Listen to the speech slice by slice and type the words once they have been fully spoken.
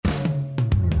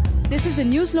This is a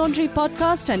News Laundry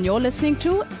podcast and you're listening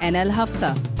to NL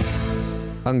Hafta.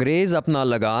 अंग्रेज अपना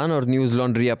लगान और न्यूज़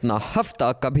लॉन्ड्री अपना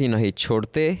हफ्ता कभी नहीं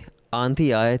छोड़ते. आंधी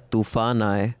आए, तूफान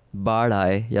आए, बाढ़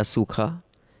आए या सूखा,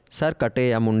 सर कटे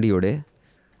या मुंडी उड़े,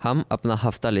 हम अपना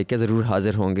हफ्ता लेके ज़रूर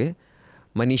हाजिर होंगे.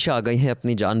 मनीषा आ गई हैं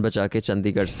अपनी जान बचा के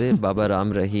चंडीगढ़ से. बाबा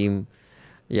राम रहीम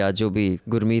या जो भी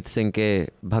गुरमीत सिंह के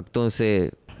भक्तों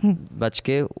से बच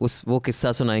के वो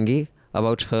किस्सा सुनाएंगी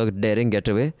about her daring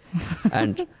getaway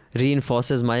and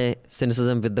reinforces my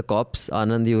cynicism with the cops.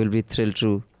 Anand, you will be thrilled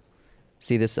to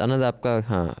see this. Anand,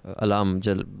 आपका alarm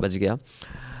जल बज गया.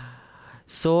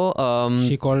 So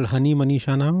she called Honey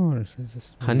Manisha now, or is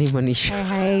this Honey Manisha?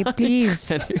 Hey, please.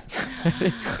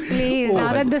 Please,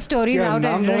 now that the story is out,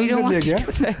 I really don't want to.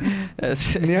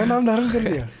 नया नाम धारण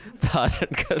कर लिया.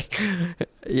 धारण कर.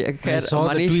 I saw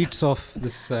the tweets of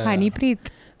this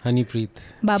Honeypreet.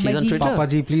 Baba ji, Papa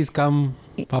ji, please come.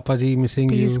 Papa ji, missing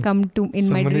you. Please come to in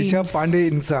my dreams. Manisha Pandey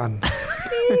insan.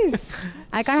 Please.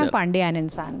 I can't have Pandey and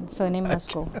insan. Surname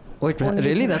must go. Wait,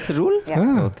 really? That's the rule?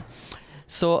 Yeah. Okay.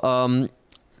 So,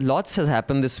 lots has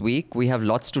happened this week. We have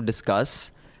lots to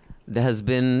discuss. There has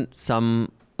been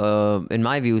some, in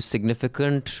my view,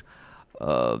 significant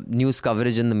news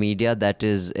coverage in the media that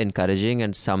is encouraging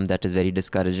and some that is very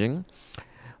discouraging.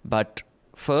 But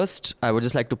first, I would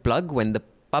just like to plug, when the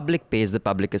public pays, the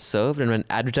public is served. And when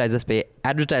advertisers pay,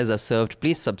 advertisers are served.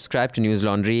 Please subscribe to News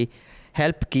Laundry.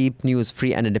 Help keep news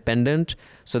free and independent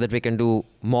so that we can do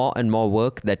more and more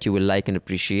work that you will like and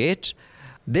appreciate.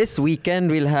 This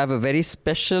weekend, we'll have a very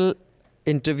special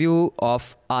interview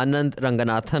of Anand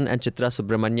Ranganathan and Chitra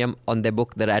Subramaniam on their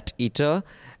book, The Rat Eater,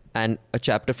 and a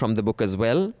chapter from the book as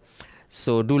well.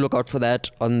 So do look out for that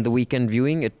on the weekend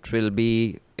viewing. It will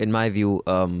be, in my view,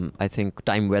 I think,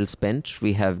 time well spent.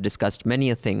 We have discussed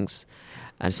many things,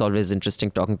 and it's always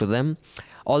interesting talking to them.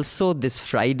 Also, this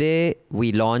Friday,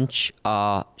 we launch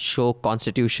our show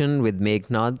Constitution with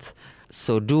Meghnad.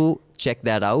 So do check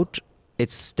that out.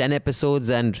 It's 10 episodes,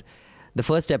 and the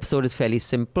first episode is fairly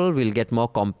simple. We'll get more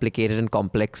complicated and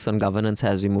complex on governance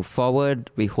as we move forward.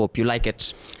 We hope you like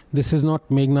it. This is not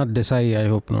Meghnad Desai, I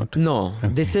hope not. No, okay.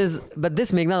 This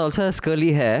Meghnad also has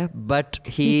curly hair, but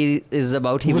he is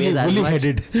about, he weighs as much.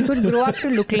 He could grow up to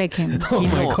look like him. Oh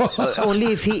my God. Only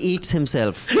if he eats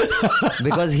himself.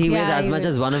 Because he weighs as much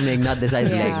as one of Meghnad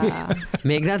Desai's legs.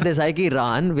 Meghnad Desai ki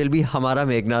Ran will be hamara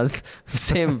Meghnad.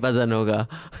 Same wazan hoga.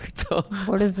 So,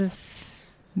 what is this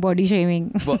body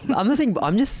shaming?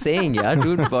 I'm just saying,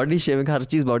 dude, body shaming, har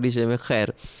cheez body shaming,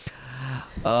 khair.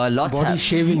 Lots body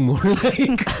shaving more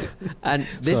like. And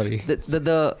this,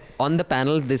 the on the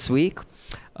panel this week,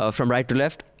 from right to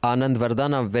left, Anand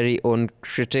Vardhan, our very own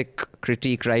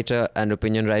critique writer and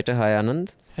opinion writer. Hi, Anand.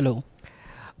 Hello.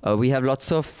 We have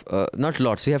lots of, not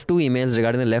lots, we have 2 emails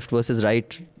regarding the left versus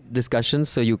right discussions,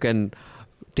 so you can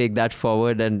take that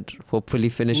forward and hopefully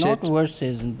finish not it. Not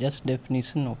versus, just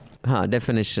definition of.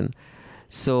 Definition.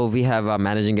 So we have our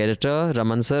managing editor,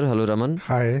 Raman sir. Hello, Raman.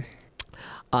 Hi.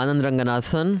 Anand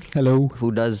Ranganathan. Hello.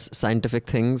 Who does scientific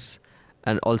things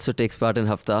and also takes part in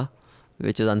Hafta,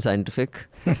 which is unscientific.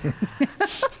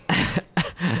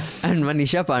 And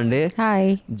Manisha Pandey.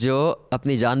 Hi. जो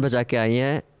अपनी जान बचा के आई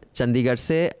हैं चंडीगढ़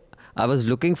से. I was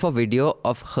looking for video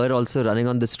of her also running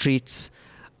on the streets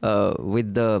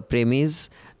with the premies.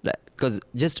 Because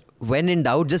just when in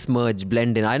doubt, just merge,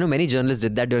 blend in. I know many journalists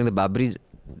did that during the Babri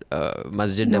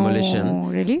Masjid demolition.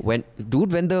 Really? When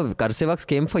the Karsevaks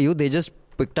came for you, they just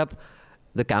picked up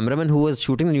the cameraman who was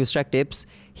shooting the news track tapes.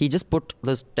 He just put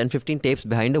those 10-15 tapes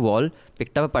behind a wall,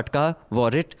 picked up a patka,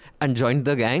 wore it, and joined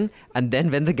the gang. And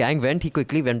then when the gang went, he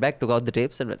quickly went back, took out the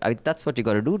tapes, and that's what you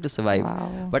got to do to survive.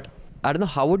 Wow. But I don't know,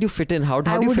 how would you fit in? How do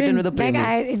you fit in with the premium?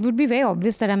 It would be very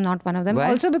obvious that I'm not one of them. Why?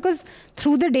 Also because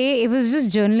through the day, it was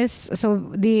just journalists. So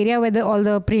the area where all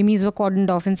the premies were cordoned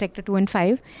off in Sector 2 and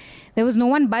 5, there was no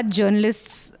one but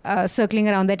journalists circling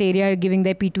around that area, giving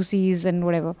their P2Cs and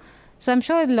whatever. So I'm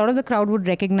sure a lot of the crowd would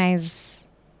recognize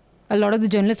a lot of the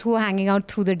journalists who were hanging out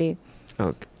through the day.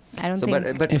 Okay. I don't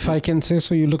think. But if I can say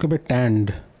so, you look a bit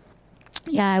tanned.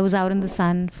 Yeah, I was out in the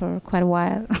sun for quite a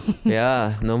while.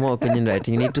 Yeah, no more opinion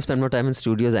writing. You need to spend more time in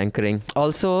studios anchoring.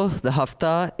 Also, the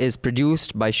Hafta is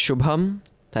produced by Shubham.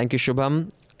 Thank you,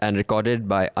 Shubham. And recorded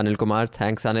by Anil Kumar.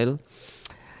 Thanks, Anil.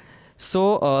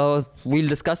 So, we'll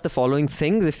discuss the following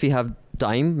things if we have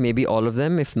time. Maybe all of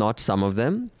them, if not some of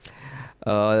them.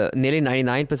 Nearly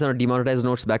 99% of demonetized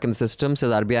notes back in the system,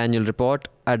 says RBI annual report.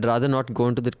 I'd rather not go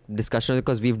into the discussion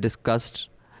because we've discussed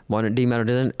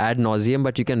demonetization ad nauseum,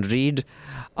 but you can read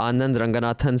Anand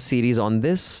Ranganathan's series on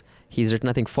this. He's written,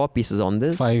 I think, 4 pieces on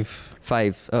this.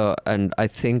 5. And I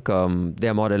think they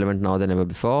are more relevant now than ever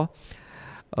before.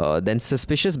 Then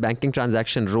suspicious banking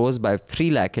transaction rose by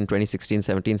 3 lakh in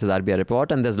 2016-17, says RBI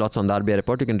report. And there's lots on the RBI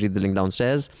report. You can read the link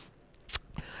downstairs.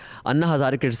 Anna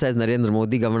Hazare criticized Narendra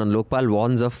Modi, government on Lokpal,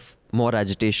 warns of more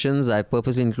agitations. I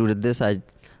purposely included this. I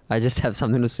just have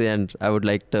something to say, and I would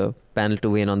like the panel to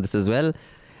weigh in on this as well.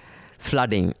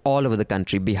 Flooding all over the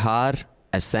country. Bihar,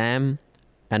 Assam,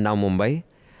 and now Mumbai.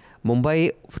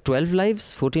 Mumbai, 12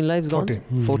 lives, 14 lives gone?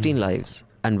 14 lives.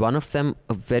 And one of them,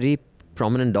 a very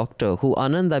prominent doctor who,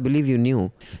 Anand, I believe you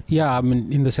knew. Yeah, I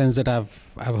mean, in the sense that I've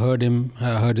heard him,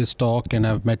 heard his talk, and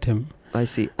I've met him. I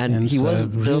see. And he was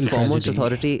the foremost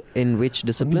authority in which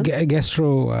discipline?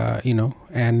 Gastro,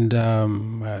 and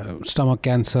stomach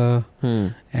cancer.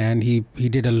 And he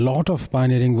did a lot of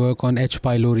pioneering work on H.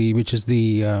 pylori, which is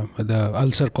the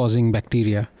ulcer-causing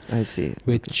bacteria. I see.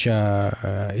 Which,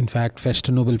 in fact, fetched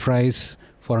a Nobel Prize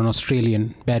for an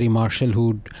Australian, Barry Marshall,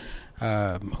 who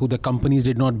the companies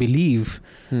did not believe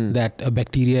that a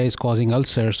bacteria is causing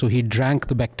ulcers. So he drank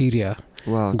the bacteria.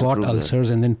 Wow, got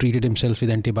ulcers and then treated himself with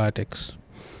antibiotics.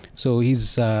 So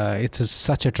it's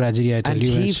such a tragedy, I tell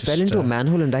you. And he fell into a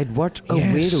manhole and died. What a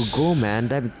way to go,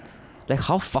 man.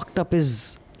 How fucked up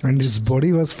is... And his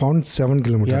body was found 7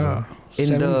 kilometers away.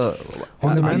 In the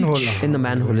manhole, in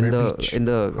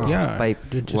the pipe.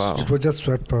 It was just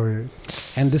swept away.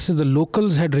 And this is the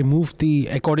locals had removed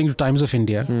according to Times of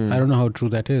India, I don't know how true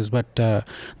that is, but the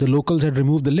locals had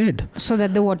removed the lid. So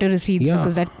that the water recedes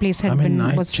because that place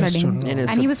was flooding. And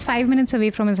he was 5 minutes away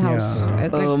from his house.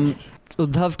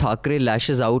 Uddhav Thackeray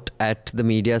lashes out at the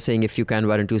media saying, if you can,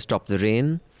 why don't you stop the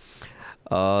rain?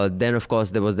 Then, of course,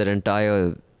 there was that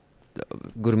entire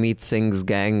Gurmeet Singh's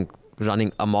gang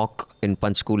running amok in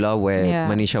Panchkula where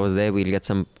Manisha was there. We'll get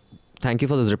some... Thank you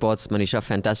for those reports, Manisha.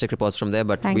 Fantastic reports from there.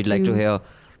 But we'd like to hear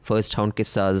first-hand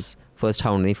kissas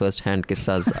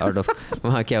out of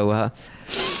wahan kya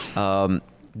hua.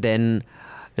 Then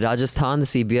Rajasthan, the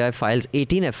CBI files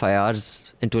 18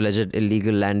 FIRs into alleged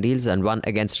illegal land deals and one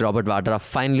against Robert Vadra.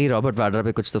 Finally, Robert Vadra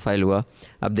pe kuch to file hua.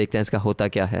 Ab dekhte hain iska hota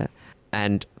kya hai.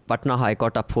 And Patna High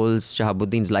Court upholds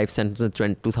Shahabuddin's life sentence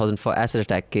in 2004 acid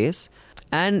attack case.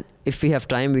 And if we have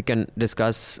time, we can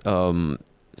discuss, some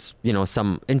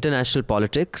international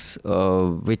politics,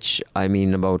 which I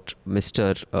mean about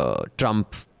Mr.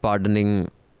 Trump pardoning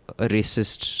a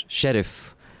racist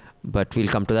sheriff. But we'll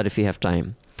come to that if we have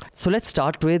time. So let's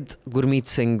start with Gurmeet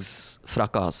Singh's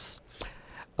fracas.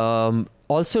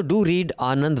 Also, do read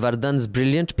Anand Vardhan's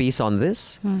brilliant piece on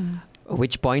this,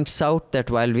 which points out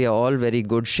that while we are all very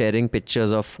good sharing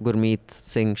pictures of Gurmeet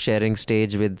Singh sharing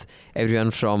stage with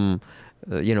everyone from...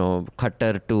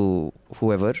 Khattar to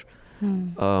whoever.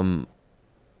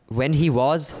 When he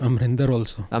was...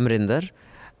 Amrinder.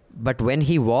 But when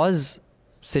he was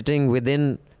sitting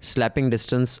within slapping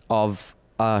distance of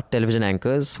television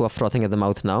anchors who are frothing at the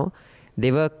mouth now,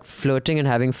 they were flirting and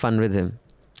having fun with him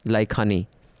like honey.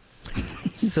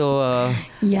 So,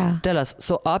 tell us.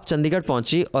 So, aap Chandigarh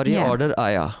पहुंची और ये order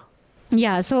आया.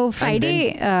 Yeah, so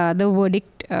Friday the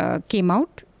verdict came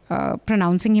out.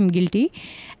 Pronouncing him guilty,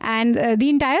 and the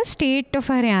entire state of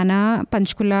Haryana,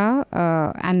 Panchkula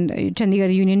and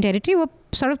Chandigarh Union Territory were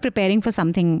sort of preparing for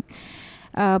something.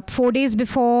 4 days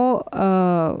before,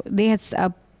 they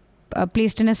had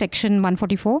placed in a section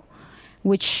 144,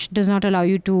 which does not allow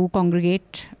you to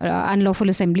congregate, unlawful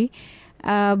assembly.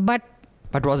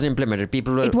 But wasn't implemented.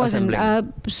 People were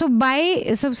assembling. So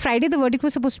Friday the verdict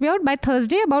was supposed to be out. By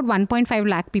Thursday, about 1.5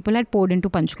 lakh people had poured into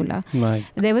Panchkula. Right.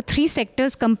 There were 3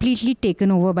 sectors completely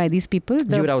taken over by these people.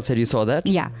 You were outside. You saw that.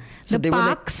 Yeah. So the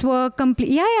parks were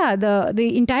complete.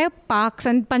 The entire parks,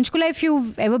 and Panchkula, if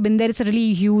you've ever been there, it's a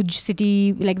really huge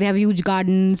city. Like they have huge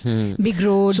gardens, big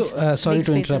roads. So sorry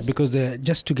to interrupt, because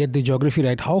just to get the geography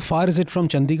right, how far is it from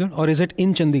Chandigarh, or is it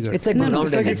in Chandigarh? It's like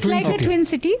Gurgaon. It's like a twin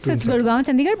city. So it's Gurgaon,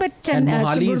 Chandigarh, but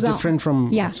Mohali is different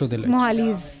from... So Mohali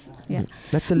is... Yeah.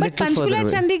 That's a little But further Panchkula,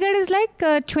 away. Chandigarh is like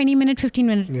a 20-minute,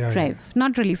 15-minute drive.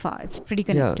 Not really far. It's pretty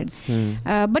connected.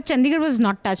 But Chandigarh was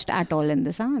not touched at all in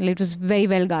this. It was very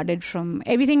well guarded from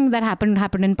everything that happened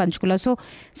in Panchkula. So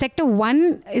Sector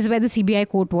 1 is where the CBI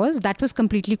court was. That was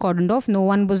completely cordoned off. No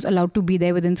one was allowed to be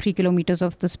there within 3 kilometers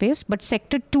of the space. But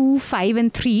Sector 2, 5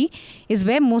 and 3 is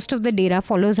where most of the Dera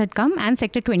followers had come, and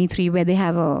Sector 23 where they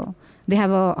have an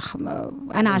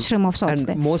ashram of sorts and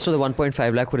there. Most of the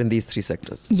 1.5 lakh were in these 3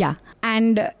 sectors. Yeah.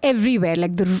 And everywhere,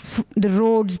 like the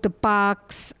roads, the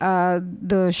parks,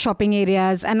 the shopping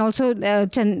areas, and also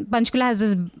Panchkula has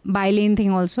this bi-lane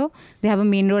thing also. They have a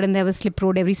main road and they have a slip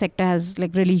road. Every sector has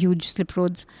like really huge slip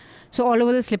roads. So all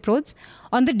over the slip roads.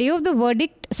 On the day of the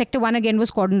verdict, Sector 1 again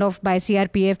was cordoned off by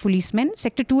CRPF policemen.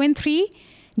 Sector 2 and 3,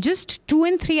 just 2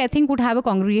 and 3 I think would have a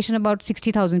congregation about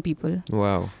 60,000 people.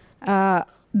 Wow.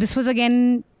 this was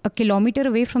again a kilometer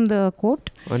away from the court.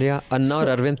 और यार अन्ना और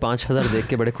अरविंद 5,000 देख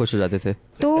के बड़े खुश हो जाते थे.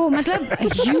 तो मतलब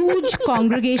huge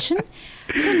congregation.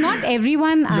 So not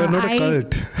everyone. You're not a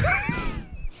cult.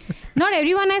 Not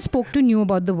everyone I spoke to knew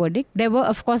about the verdict. There were,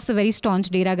 of course, the very staunch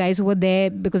Dera guys who were there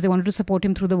because they wanted to support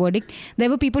him through the verdict. There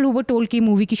were people who were told कि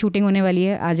movie की shooting होने वाली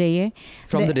है, आ जाइए.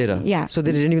 From the Dera? Yeah. So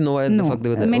they didn't even know why the fuck they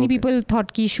were there? Many people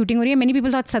thought कि shooting हो रही है. Many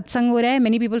people thought सत्संग हो रहा है.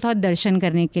 Many people thought दर्शन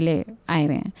करने के लिए आए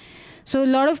हुए हैं. So a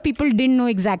lot of people didn't know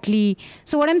exactly.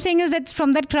 So what I'm saying is that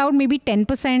from that crowd, maybe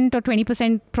 10% or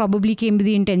 20% probably came with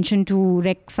the intention to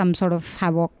wreak some sort of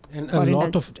havoc. And a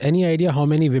lot of, any idea how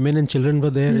many women and children were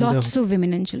there? Lots of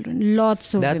women and children.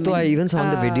 Lots of women. That too, I even saw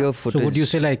in the video footage. So would you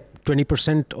say like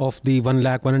 20% of the 1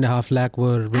 lakh, 1.5 lakh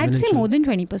were women? I'd say more than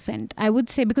 20%. I would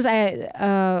say because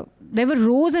there were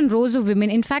rows and rows of women.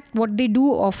 In fact, what they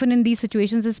do often in these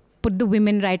situations is put the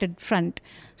women right at front.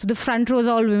 So the front rows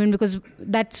are all women because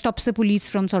that stops the police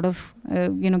from sort of,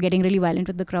 getting really violent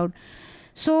with the crowd.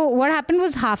 So what happened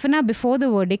was half an hour before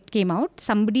the verdict came out,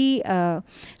 somebody...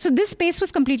 so this space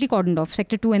was completely cordoned off,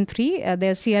 Sector 2 and 3.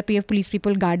 There are CRPF police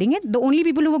people guarding it. The only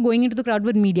people who were going into the crowd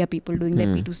were media people doing their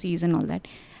P2Cs and all that.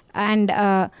 And...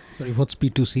 sorry, what's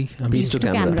P2C? Piece to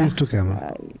camera. Piece to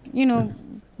camera.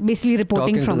 Basically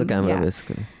reporting talking from... to the camera,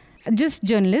 basically. Just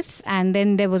journalists. And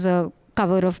then there was a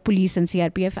cover of police and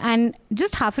CRPF. And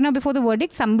just half an hour before the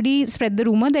verdict, somebody spread the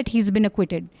rumor that he's been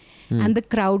acquitted. And the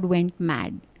crowd went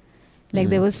mad. Like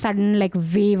there was sudden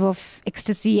wave of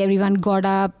ecstasy. Everyone got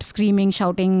up, screaming,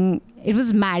 shouting. It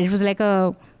was mad. It was like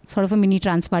a sort of a mini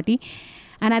trance party.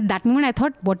 And at that moment, I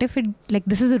thought, what if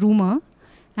this is a rumor?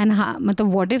 And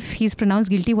what if he's pronounced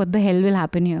guilty? What the hell will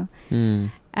happen here?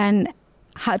 And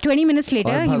 20 minutes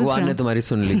later, he was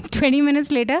 20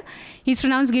 minutes later, he's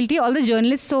pronounced guilty. All the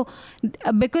journalists, so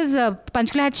because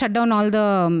Panchkula had shut down all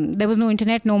the, there was no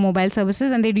internet, no mobile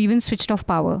services, and they'd even switched off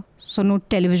power. So no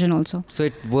television also. So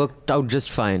it worked out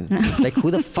just fine. Like who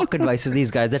the fuck advises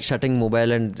these guys that shutting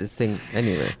mobile and this thing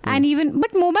anyway? And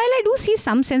but mobile I do see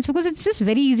some sense because it's just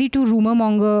very easy to rumor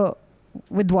monger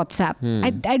with WhatsApp.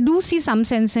 I do see some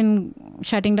sense in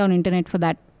shutting down internet for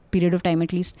that period of time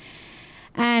at least.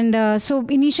 And so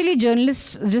initially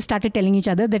journalists just started telling each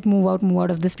other that move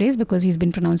out of this place because he's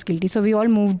been pronounced guilty. So we all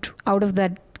moved out of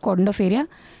that cordoned off area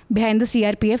behind the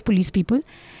CRPF police people.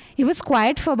 It was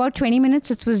quiet for about 20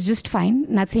 minutes. It was just fine.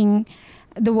 Nothing.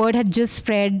 The word had just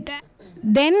spread.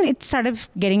 Then it started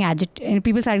getting agitated.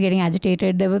 People started getting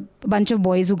agitated. There were a bunch of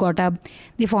boys who got up.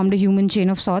 They formed a human chain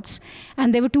of sorts.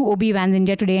 And there were 2 OB vans,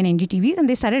 India Today and NDTV, and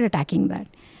they started attacking that.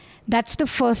 That's the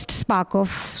first spark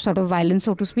of sort of violence,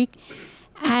 so to speak.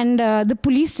 And the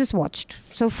police just watched.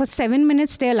 So for 7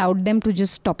 minutes, they allowed them to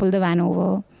just topple the van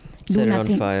over, do nothing. Set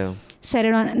it on fire. Set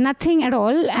it on, nothing at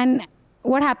all. And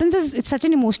what happens is it's such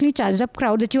an emotionally charged up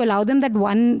crowd that you allow them that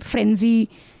one frenzy,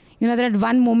 that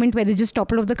one moment where they just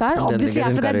topple off the car. And obviously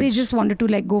after that they just wanted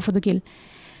to go for the kill.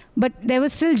 But there were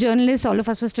still journalists, all of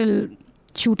us were still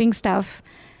shooting stuff.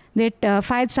 They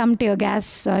fired some tear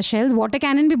gas shells. Water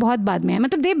cannon bhi bahut baad mein hai.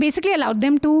 They basically allowed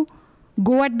them to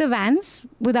go at the vans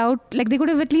without, they could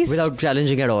have at least... Without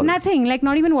challenging at all. Nothing,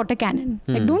 not even water cannon.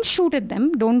 Don't shoot at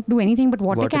them, don't do anything, but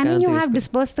water cannon you have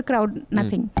dispersed the crowd,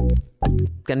 nothing.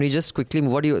 Can we just quickly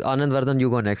move? Anand Vardhan, you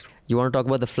go next. You want to talk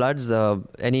about the floods?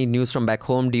 Any news from back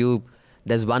home?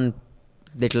 There's one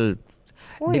little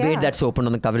debate that's open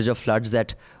on the coverage of floods,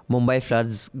 that Mumbai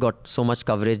floods got so much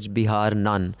coverage, Bihar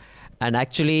none. And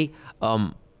actually,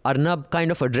 Arnab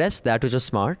kind of addressed that, which was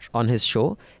smart, on his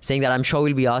show, saying that I'm sure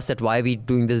we'll be asked that why are we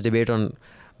doing this debate on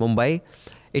Mumbai.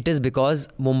 It is because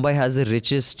Mumbai has the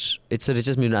richest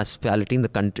municipality in the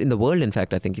country, in the world, in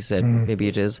fact, I think he said. Maybe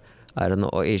it is, I don't know,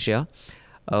 or Asia.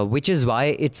 Which is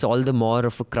why it's all the more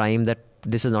of a crime that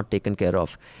this is not taken care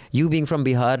of. You being from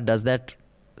Bihar, does that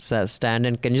stand?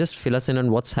 And can you just fill us in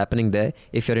on what's happening there?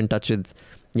 If you're in touch with,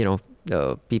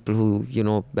 people who,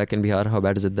 back in Bihar, how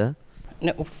bad is it there?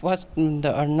 No, first,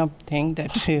 the Arnab thing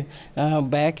that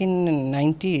back in the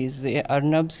 90s,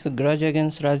 Arnab's grudge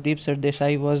against Rajdeep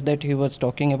Sardesai was that he was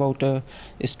talking about a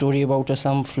story about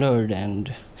some flood,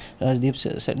 and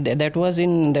Rajdeep said that was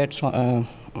in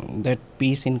that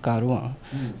piece in Karwa.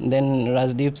 Then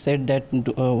Rajdeep said that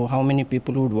how many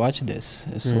people would watch this.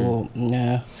 So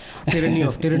tyranny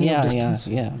of distance.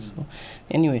 Yeah. So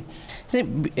anyway,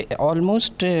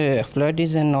 almost flood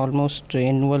is an almost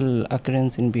annual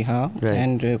occurrence in Bihar, right.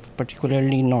 And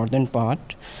particularly northern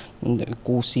part,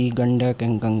 Kosi, Gandak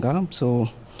and Ganga. So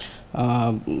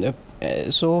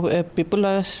people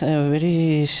are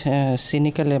very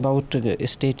cynical about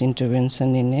state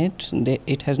intervention in it.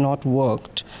 It has not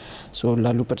worked. So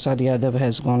Lalu Prasad Yadav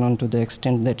has gone on to the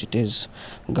extent that it is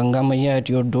Ganga Maiya at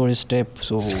your doorstep.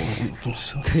 So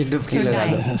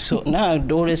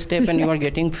doorstep, and you are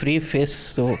getting free fish.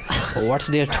 So what's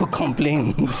there to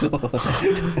complain? So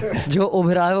जो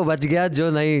उभरा है वो बच गया,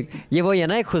 जो नहीं, ये वो है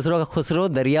ना, खुसरो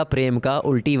दरिया प्रेम का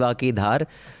उल्टी वाकी धार,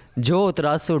 जो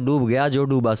उतरा सो डूब गया, जो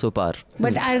डूबा सो पार.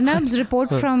 But Arnab's report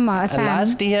from Assam.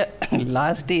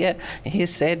 Last year he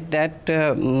said that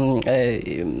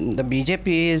the BJP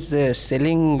is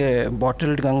selling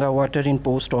bottled Ganga water in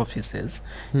post offices.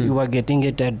 You are getting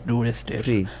it at doorstep.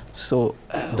 Free. So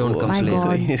Don't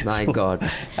complain. My God.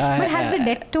 But has the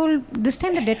debt toll, this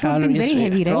time the debt toll has been very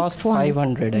heavy, right? Crossed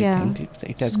 500, Yeah. I think.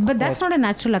 It has But that's not a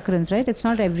natural occurrence, right? It's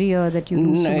not every year that you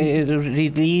do so.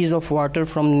 Release of water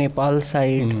from Nepal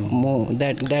side, more,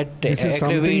 that This is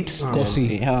aggravates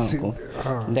something-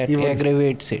 that even-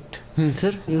 aggravates it.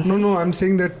 Sir, No, I'm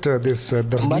saying that the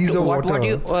release of water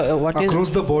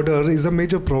across the border is a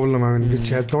major problem, I mean, which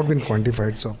has not been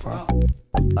quantified so far.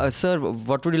 Sir,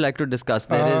 what would you like to discuss?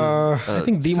 There is. I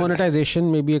think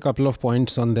demonetization, maybe a couple of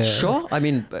points on there. Sure. I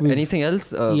mean, anything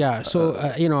else?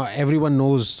 Everyone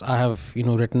knows I have,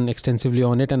 written extensively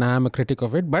on it, and I am a critic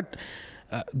of it. But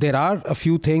there are a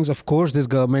few things. Of course, this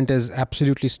government is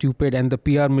absolutely stupid, and the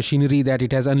PR machinery that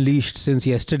it has unleashed since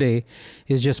yesterday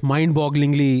is just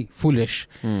mind-bogglingly foolish.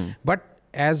 But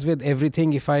as with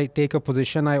everything, if I take a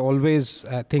position, I always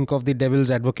think of the devil's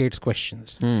advocate's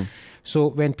questions. So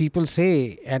when people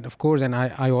say, and of course, and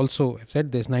I also have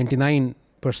said this,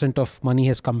 99% of money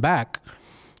has come back,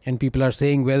 and people are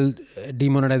saying, well,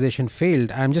 demonetization failed.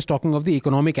 I'm just talking of the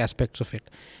economic aspects of it.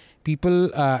 People,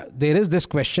 there is this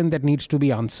question that needs to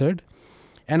be answered,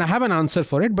 and I have an answer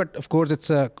for it. But of course, it's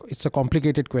a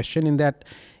complicated question in that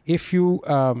if you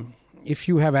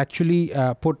have actually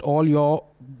put all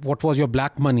what was your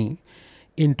black money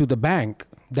into the bank,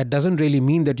 that doesn't really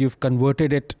mean that you've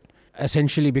converted it.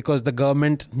 Essentially, because the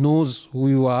government knows who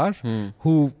you are,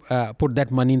 who put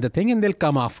that money in the thing, and they'll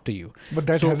come after you. But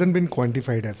that hasn't been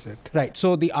quantified as yet. Right.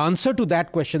 So the answer to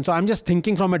that question, so I'm just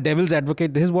thinking from a devil's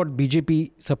advocate, this is what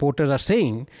BJP supporters are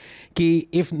saying, ki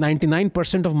if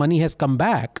 99% of money has come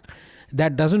back,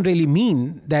 that doesn't really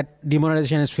mean that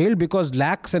demonetization has failed, because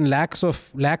lakhs and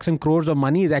crores of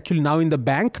money is actually now in the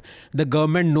bank. The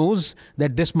government knows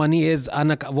that this money was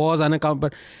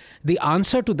unaccounted. The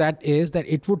answer to that is that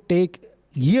it would take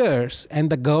years,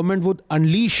 and the government would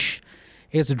unleash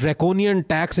its draconian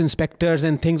tax inspectors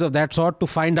and things of that sort to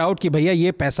find out ki bhaiya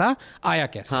ye paisa aaya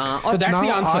kaise. So that's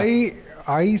the answer.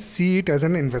 I see it as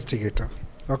an investigator.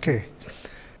 Okay.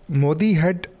 Modi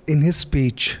had in his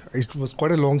speech, it was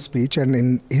quite a long speech, and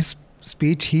in his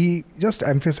speech he just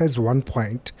emphasized one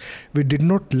point: we did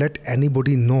not let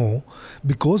anybody know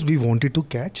because we wanted to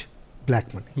catch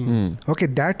black money. Okay,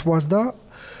 that was the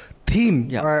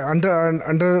theme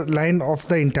underline of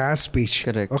the entire speech.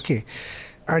 Correct. Okay,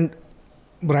 and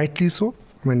rightly so.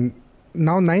 I mean,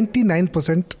 now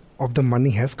 99% of the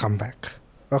money has come back.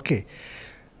 Okay,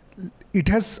 it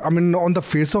has, I mean, on the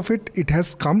face of it, it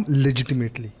has come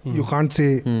legitimately. You can't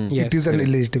say it is an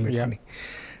illegitimate money.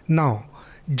 Now,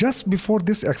 just before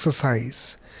this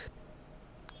exercise,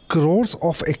 crores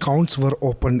of accounts were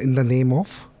opened in the name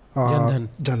of Jan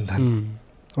Dhan.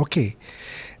 Okay.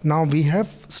 Now we have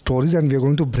stories, and we are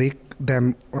going to break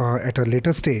them at a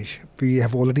later stage. We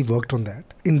have already worked on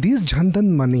that. In these Jan Dhan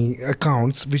money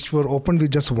accounts, which were opened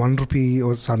with just 1 rupee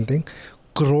or something,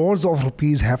 crores of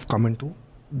rupees have come into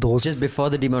those. Just before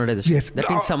the demonetization. Yes. That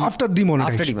means after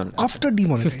demonetization. After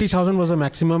demonetization. 50,000 was the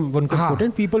maximum one could put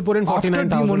in. People put in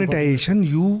 49,000. After demonetization,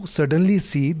 you suddenly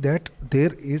see that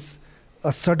there is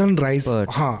a sudden rise.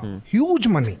 Huge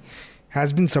money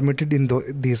has been submitted in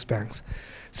these banks.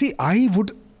 See, I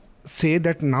would say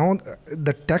that now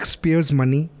the taxpayers'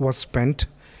 money was spent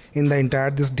in the entire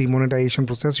this demonetization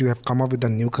process. You have come up with a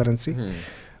new currency.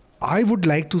 I would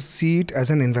like to see it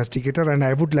as an investigator, and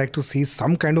I would like to see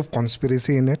some kind of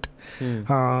conspiracy in it.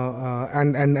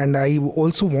 And I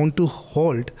also want to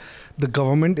hold the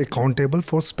government accountable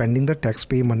for spending the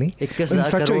taxpayer money in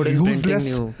such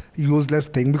a useless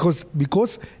thing.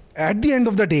 Because at the end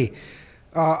of the day,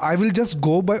 I will just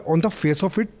go by on the face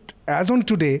of it. As on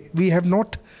today, we have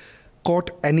not caught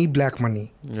any black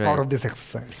money out of this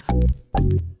exercise.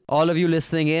 All of you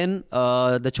listening in,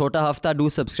 the Chota Hafta, do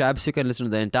subscribe so you can listen to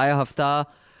the entire Hafta.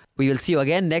 We will see you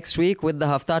again next week with the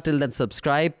Hafta. Till then,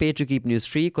 subscribe, pay to keep news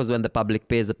free, because when the public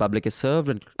pays, the public is served.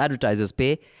 When advertisers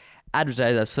pay,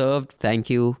 advertisers are served. Thank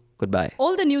you. Goodbye.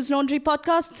 All the News Laundry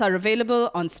podcasts are available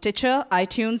on Stitcher,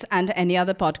 iTunes, and any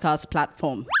other podcast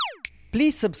platform.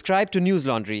 Please subscribe to News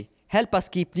Laundry. Help us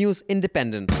keep news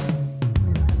independent.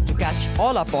 catch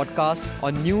all our podcasts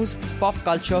on news, pop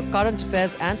culture, current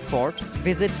affairs and sport,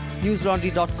 visit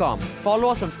newslaundry.com. Follow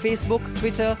us on Facebook,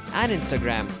 Twitter and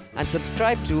Instagram and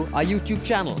subscribe to our YouTube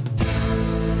channel.